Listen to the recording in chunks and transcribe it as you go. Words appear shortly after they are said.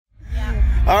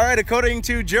All right, according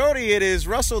to Jody, it is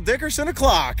Russell Dickerson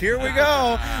o'clock. Here we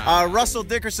go.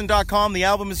 RussellDickerson.com. The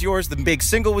album is yours. The big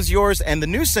single was yours. And the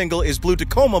new single is Blue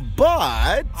Tacoma.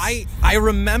 But I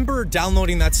remember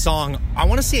downloading that song, I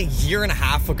want to say a year and a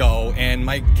half ago. And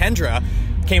my Kendra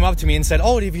came up to me and said,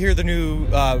 "Oh, did you hear the new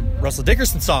Russell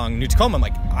Dickerson song, New Tacoma?" I'm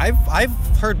like, I've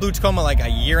heard Blue Tacoma like a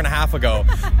year and a half ago.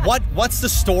 What's the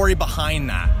story behind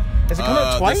that? Has it come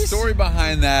out twice? The story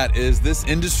behind that is this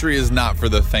industry is not for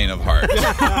the faint of heart.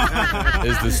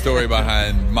 Is the story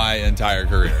behind my entire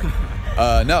career.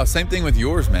 No, same thing with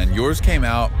yours, man. Yours came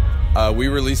out. We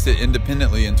released it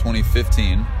independently in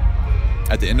 2015,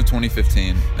 at the end of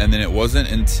 2015, and then it wasn't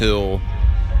until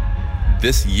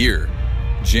this year,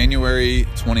 January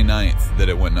 29th, that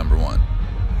it went number one.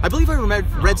 I believe I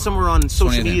read somewhere on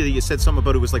social media that you said something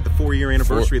about it was like the 4-year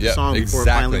anniversary of the song before it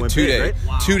finally went big, right?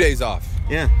 Wow. 2 days off.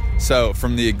 Yeah. So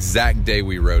from the exact day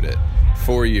we wrote it,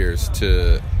 4 years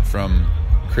from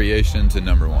creation to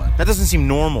number one. That doesn't seem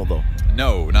normal, though.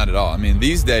 No, not at all. I mean,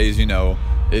 these days, the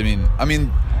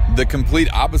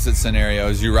complete opposite scenario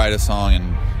is you write a song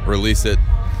and release it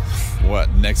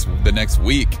the next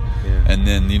week. Yeah. And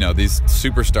then, these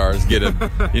superstars get a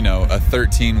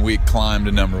 13-week climb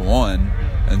to number one.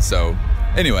 And so,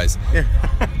 anyways,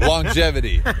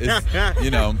 longevity is,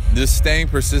 just staying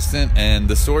persistent. And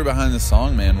the story behind the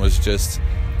song, man, was just,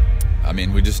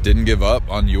 we just didn't give up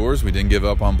on yours. We didn't give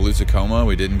up on Blue Tacoma.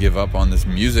 We didn't give up on this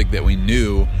music that we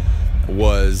knew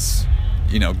was,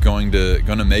 going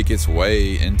to make its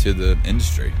way into the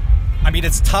industry.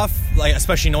 It's tough,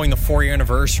 especially knowing the 4-year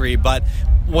anniversary, but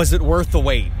was it worth the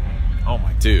wait? Oh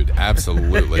my dude,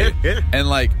 absolutely.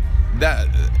 And that,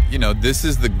 this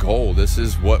is the goal. This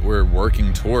is what we're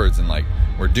working towards, and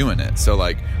we're doing it. So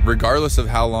regardless of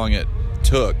how long it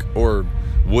took or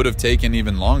would have taken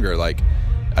even longer,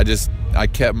 I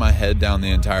kept my head down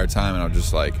the entire time, and I was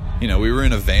just we were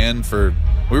in a van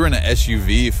we were in an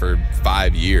SUV for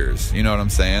 5 years. You know what I'm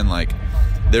saying?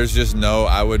 There's just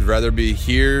I would rather be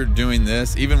here doing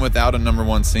this, even without a number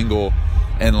one single,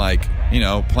 and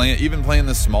playing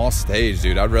the small stage,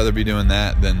 dude. I'd rather be doing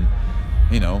that than,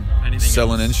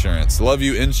 selling insurance. Love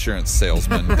you, insurance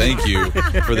salesman. Thank you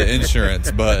for the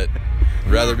insurance, but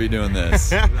I'd rather be doing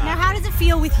this. Now, how does it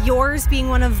feel with yours being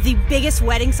one of the biggest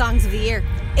wedding songs of the year?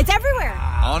 It's everywhere.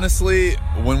 Honestly,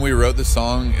 when we wrote the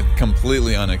song,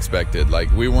 completely unexpected.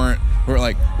 We weren't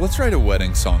like, let's write a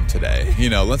wedding song today.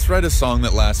 Let's write a song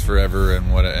that lasts forever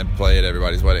and play at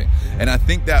everybody's wedding. And I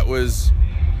think that was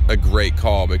a great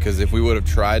call, because if we would have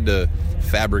tried to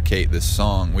fabricate this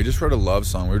song, we just wrote a love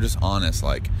song. We were just honest.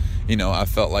 I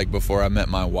felt like before I met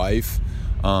my wife,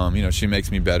 she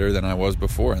makes me better than I was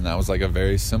before, and that was a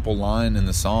very simple line in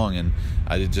the song, and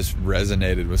it just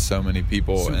resonated with so many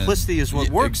people. Simplicity is what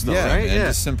works, though, right? And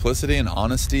just simplicity and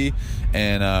honesty,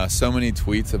 and so many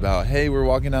tweets about, hey, we're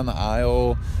walking down the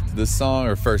aisle to this song,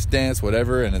 or first dance,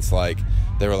 whatever, and it's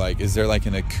they were like, is there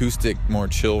an acoustic, more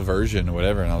chill version or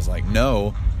whatever? And I was like,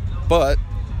 no, but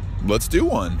let's do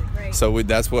one. Right. So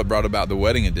that's what brought about the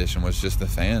wedding edition, was just the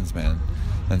fans, man.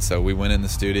 And so we went in the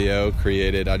studio,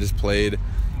 I just played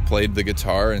the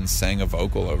guitar and sang a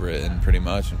vocal over it, and pretty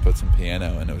much, and put some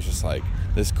piano, and it was just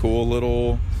this cool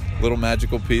little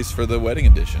magical piece for the wedding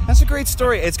edition. That's a great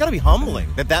story. It's got to be humbling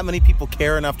that many people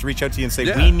care enough to reach out to you and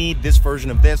say, we need this version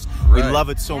of this. Right. We love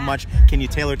it so much. Can you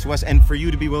tailor it to us? And for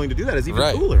you to be willing to do that is even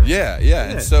cooler. Yeah.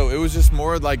 And so it was just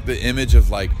more the image of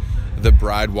the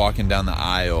bride walking down the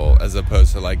aisle, as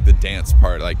opposed to the dance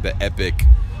part, the epic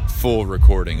full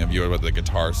recording of yours with the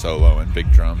guitar solo and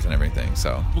big drums and everything.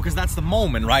 So because that's the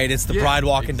moment, right? It's the bride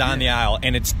walking down the aisle,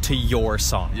 and it's to your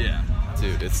song. Yeah,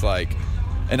 dude, it's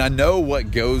and I know what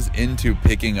goes into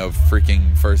picking a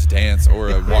freaking first dance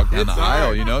or a walk down the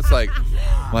aisle.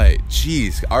 It's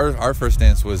geez, our first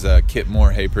dance was Kip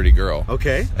Moore, Hey Pretty Girl.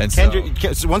 Okay. And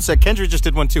Kendra, one sec, Kendra just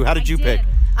did one too. How did you pick?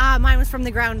 Mine was From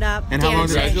the Ground Up. And how long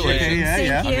did Thank you.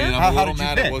 I'm a little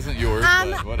mad it wasn't yours,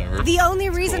 but whatever. The only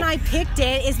reason I picked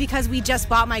it is because we just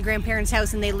bought my grandparents'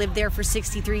 house, and they lived there for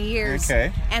 63 years.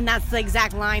 Okay. And that's the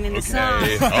exact line in the song.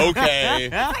 Okay.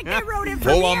 They wrote it for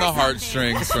pull me on the something.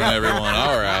 heartstrings from everyone.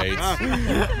 All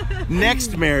right.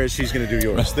 Next marriage, she's going to do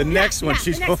yours. The next one,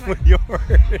 she's going with yours.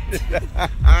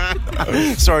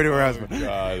 Sorry to her husband.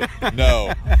 Oh, God.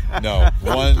 No.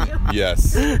 One,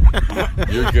 yes.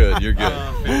 You're good.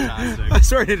 Fantastic.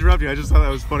 Sorry to interrupt you. I just thought that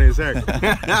was funny as heck.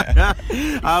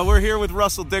 We're here with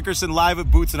Russell Dickerson live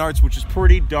at Boots and Hearts, which is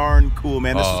pretty darn cool,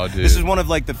 man. This is one of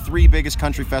the 3 biggest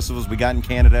country festivals we got in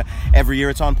Canada every year.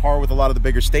 It's on par with a lot of the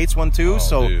bigger states one too. It's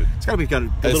got to be a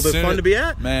little bit fun to be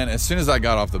at. Man, as soon as I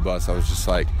got off the bus, I was just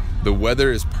the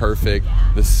weather is perfect.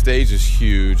 The stage is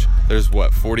huge. There's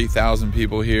 40,000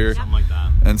 people here. Something like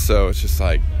that. And so it's just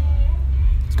like,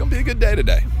 it's going to be a good day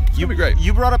today. It's going to be great.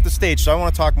 You brought up the stage, so I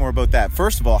want to talk more about that.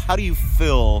 First of all, how do you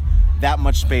fill that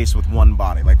much space with one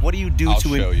body? Like, what do you do I'll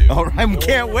to it? show you. All right, I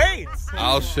can't wait.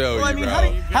 I'll show you, I mean,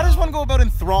 bro. how does one go about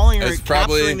enthralling or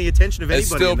capturing the attention of anybody?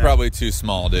 It's still probably too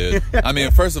small, dude. I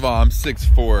mean, first of all, I'm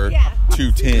 6'4",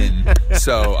 210,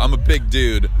 so I'm a big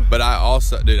dude. But I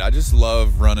also, dude, I just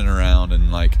love running around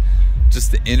and like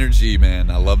just the energy, man.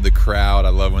 I love the crowd. I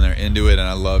love when they're into it, and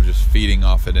I love just feeding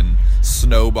off it and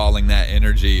snowballing that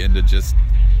energy into just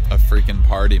a freaking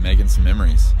party, making some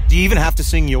memories. Do you even have to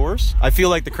sing yours? I feel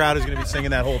like the crowd is going to be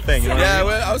singing that whole thing. You know Yeah,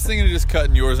 well, I was thinking of just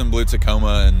cutting yours in Blue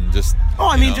Tacoma and just. Oh,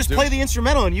 I mean, just play the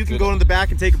instrumental, and you can go in the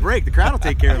back and take a break. The crowd will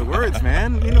take care of the words,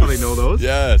 man. You know they know those.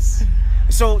 Yes.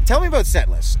 So tell me about set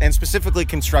lists, and specifically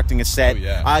constructing a set. Oh,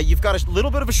 yeah. You've got a little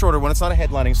bit of a shorter one. It's not a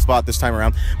headlining spot this time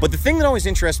around. But the thing that always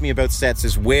interests me about sets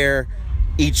is where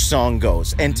each song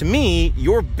goes. And to me,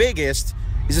 your biggest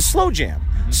is a slow jam.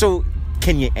 So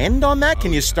can you end on that?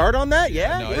 Can you start on that?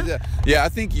 Yeah? Yeah, I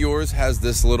think yours has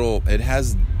this little, it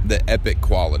has the epic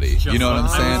quality. You know what I'm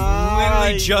saying?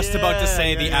 Literally just about to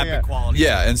say the epic quality.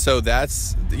 Yeah, and so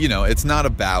that's, it's not a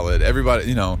ballad.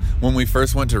 Everybody, when we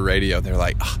first went to radio, they're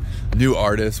like, new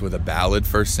artist with a ballad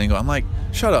first single. I'm like,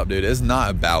 shut up, dude. It's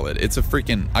not a ballad. It's a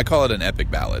freaking, I call it an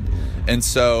epic ballad. And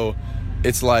so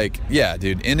it's like, yeah,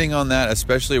 dude, ending on that,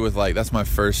 especially with like, that's my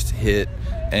first hit,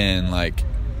 and like,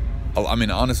 I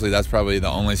mean, honestly, that's probably the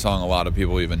only song a lot of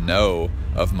people even know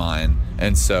of mine.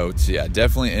 And so, yeah,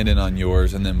 definitely ending on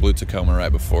yours, and then Blue Tacoma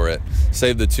right before it.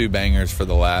 Save the two bangers for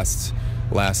the last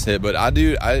hit. But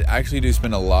I actually do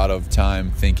spend a lot of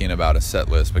time thinking about a set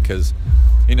list because,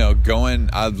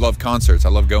 I love concerts. I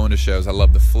love going to shows. I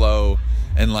love the flow.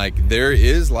 And, like, there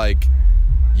is, like,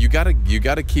 you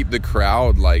gotta keep the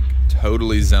crowd, like,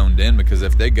 totally zoned in, because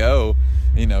if they go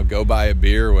buy a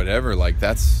beer or whatever, like,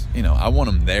 that's, I want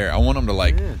them there. I want them to,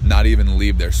 like, not even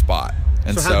leave their spot.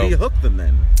 And so how do you hook them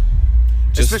then?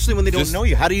 Especially when they don't know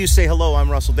you. How do you say, hello,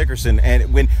 I'm Russell Dickerson,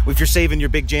 and if you're saving your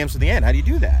big jams to the end, how do you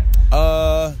do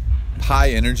that?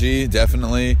 High energy,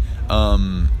 definitely.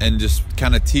 And just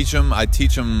kind of teach them. I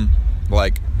teach them,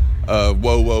 like, whoa,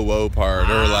 whoa, whoa part,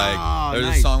 or like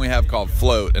there's a song we have called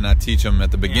Float, and I teach them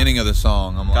at the beginning of the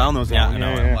song. I'm like, Kyle knows that.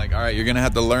 I'm like, all right, you're gonna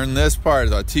have to learn this part.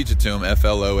 So I teach it to them,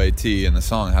 FLOAT, in the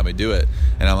song, how we do it.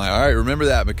 And I'm like, all right, remember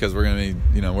that, because we're gonna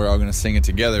be, we're all gonna sing it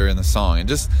together in the song, and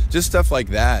just stuff like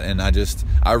that. And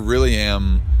I really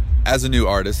am, as a new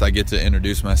artist, I get to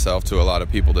introduce myself to a lot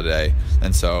of people today,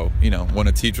 and so want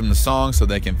to teach them the song so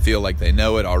they can feel like they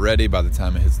know it already by the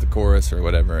time it hits the chorus or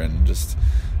whatever, and just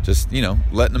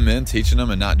letting them in, teaching them,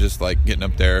 and not just like getting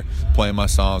up there playing my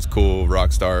songs, cool,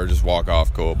 rock star, just walk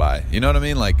off, cool, bye. You know what I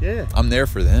mean? Like, I'm there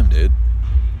for them, dude.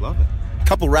 Love it.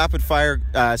 Couple rapid fire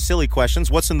silly questions.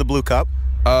 What's in the blue cup?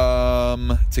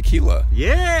 Tequila.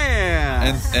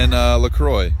 Yeah. And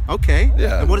LaCroix. Okay.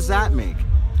 Yeah. And what does that make?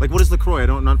 Like, what is LaCroix?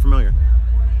 I'm not familiar.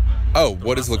 Oh,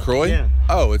 what is LaCroix? Yeah.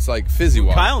 Oh, it's like fizzy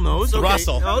water. Kyle knows. Okay.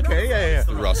 Russell. Okay, yeah.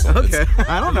 Russell. Okay.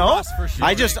 I don't know. Russ for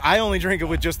sure. I only drink it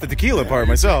with just the tequila part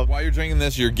myself. While you're drinking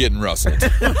this, you're getting rustled. You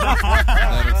know what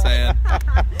I'm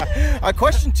saying?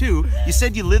 Question 2. You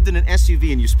said you lived in an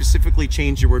SUV, and you specifically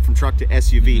changed your word from truck to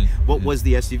SUV. What was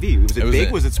the SUV? Was it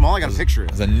big? Was it small? I got a picture.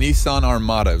 It was a Nissan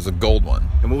Armada. It was a gold one.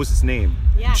 And what was its name?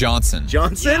 Yeah. Johnson.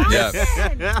 Johnson? Yeah.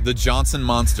 The Johnson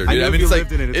Monster, dude. I mean, it's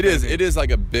like it is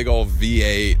like a big old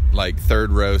V8, like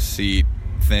third row seat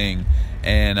thing.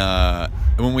 And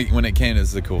when it came, this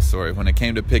is a cool story. When it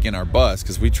came to picking our bus,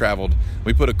 because we put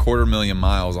 250,000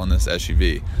 miles on this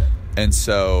SUV, and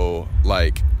so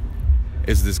like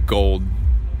it's this gold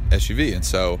SUV. And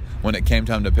so when it came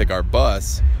time to pick our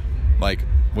bus, like,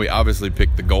 we obviously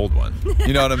picked the gold one.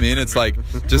 You know what I mean? It's like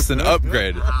just an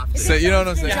upgrade. So, you know what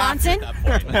I'm saying? Johnson? Is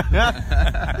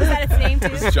that its name too?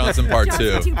 It's Johnson Part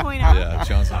 2. Johnson 2.0. Yeah,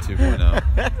 Johnson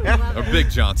 2.0. Or Big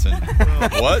Johnson.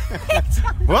 What?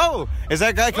 Whoa! Is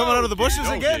that guy coming out of the bushes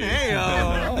again? Hey,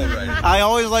 I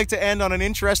always like to end on an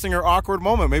interesting or awkward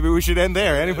moment. Maybe we should end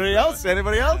there. Anybody else? Good.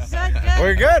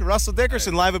 We're good. Russell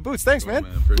Dickerson, live at Boots. Thanks, man.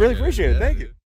 Really appreciate it. Thank you.